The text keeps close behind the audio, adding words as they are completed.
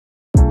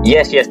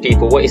Yes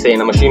people, what you're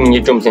saying, I'm assuming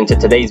you jumped into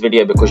today's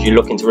video because you're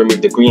looking to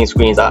remove the green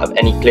screens out of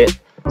any clip.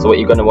 So what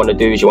you're going to want to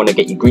do is you want to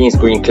get your green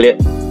screen clip,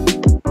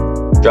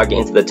 drag it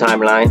into the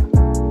timeline,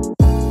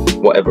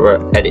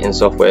 whatever editing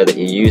software that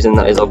you're using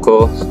that is, of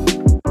course.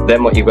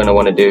 Then what you're going to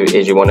want to do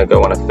is you want to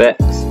go on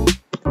effects.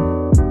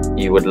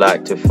 You would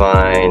like to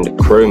find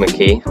Chroma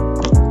Key,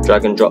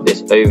 drag and drop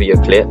this over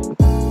your clip,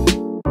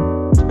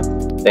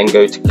 then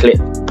go to clip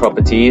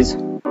properties,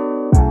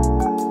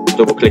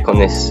 double click on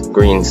this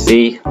green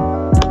C,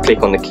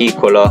 click on the key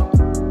color,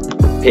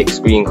 pick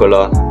screen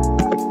color,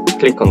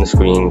 click on the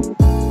screen,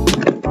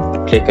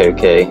 click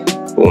OK,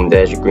 boom,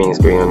 there's your green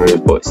screen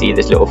removed. But see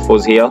this little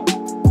fuzz here?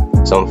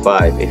 It's on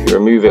 5. If you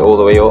remove it all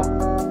the way up,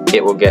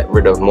 it will get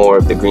rid of more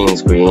of the green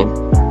screen,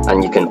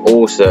 and you can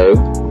also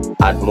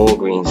add more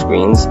green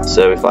screens.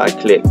 So if I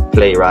click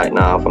play right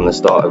now from the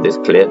start of this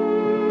clip,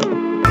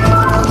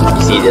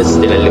 you see there's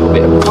still a little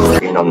bit of green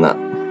screen on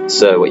that.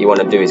 So what you want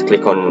to do is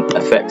click on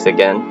effects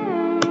again,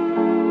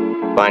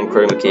 find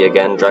Chroma Key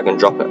again, drag and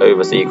drop it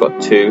over so you've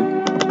got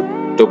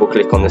 2, double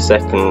click on the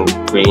second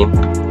green,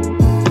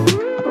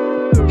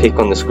 pick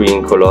on the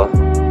screen color,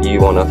 you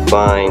want to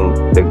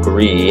find the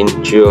green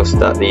just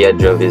at the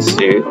edge of his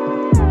suit,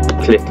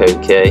 click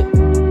OK,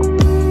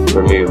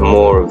 remove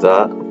more of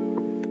that,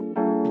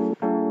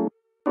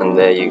 and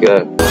there you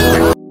go.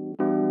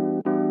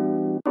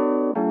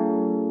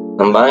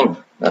 And bang,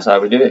 that's how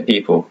we do it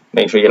people.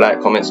 Make sure you like,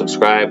 comment,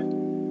 subscribe.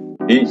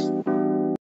 Peace.